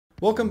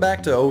Welcome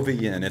back to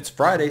OVN. It's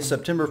Friday,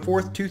 September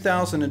 4th,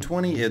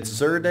 2020. It's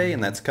Zer Day,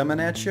 and that's coming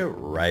at you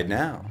right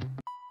now.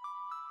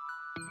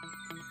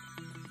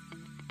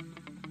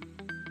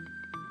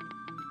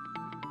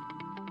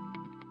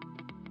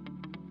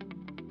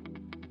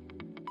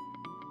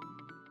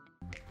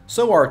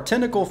 So our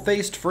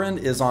tentacle-faced friend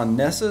is on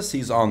Nessus.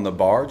 He's on the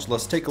barge.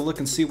 Let's take a look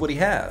and see what he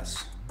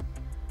has.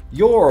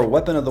 Your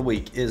weapon of the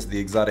week is the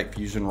exotic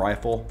fusion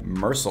rifle,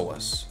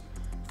 Merciless.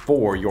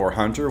 For your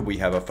hunter, we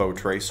have a foe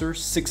tracer,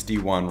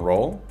 61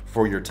 roll.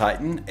 For your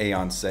titan,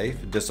 Aeon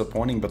safe,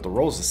 disappointing but the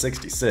roll's a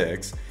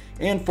 66.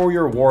 And for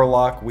your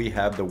warlock, we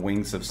have the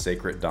wings of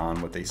Sacred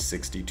Dawn with a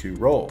 62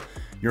 roll.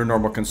 Your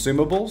normal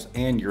consumables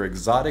and your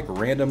exotic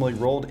randomly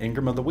rolled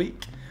Ingram of the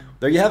week.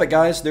 There you have it,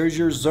 guys. There's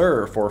your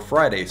Zer for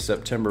Friday,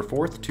 September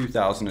 4th,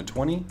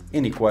 2020.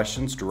 Any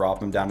questions,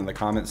 drop them down in the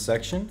comments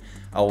section.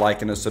 A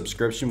like and a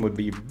subscription would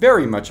be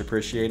very much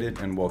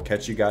appreciated, and we'll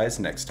catch you guys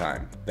next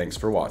time. Thanks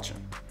for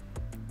watching.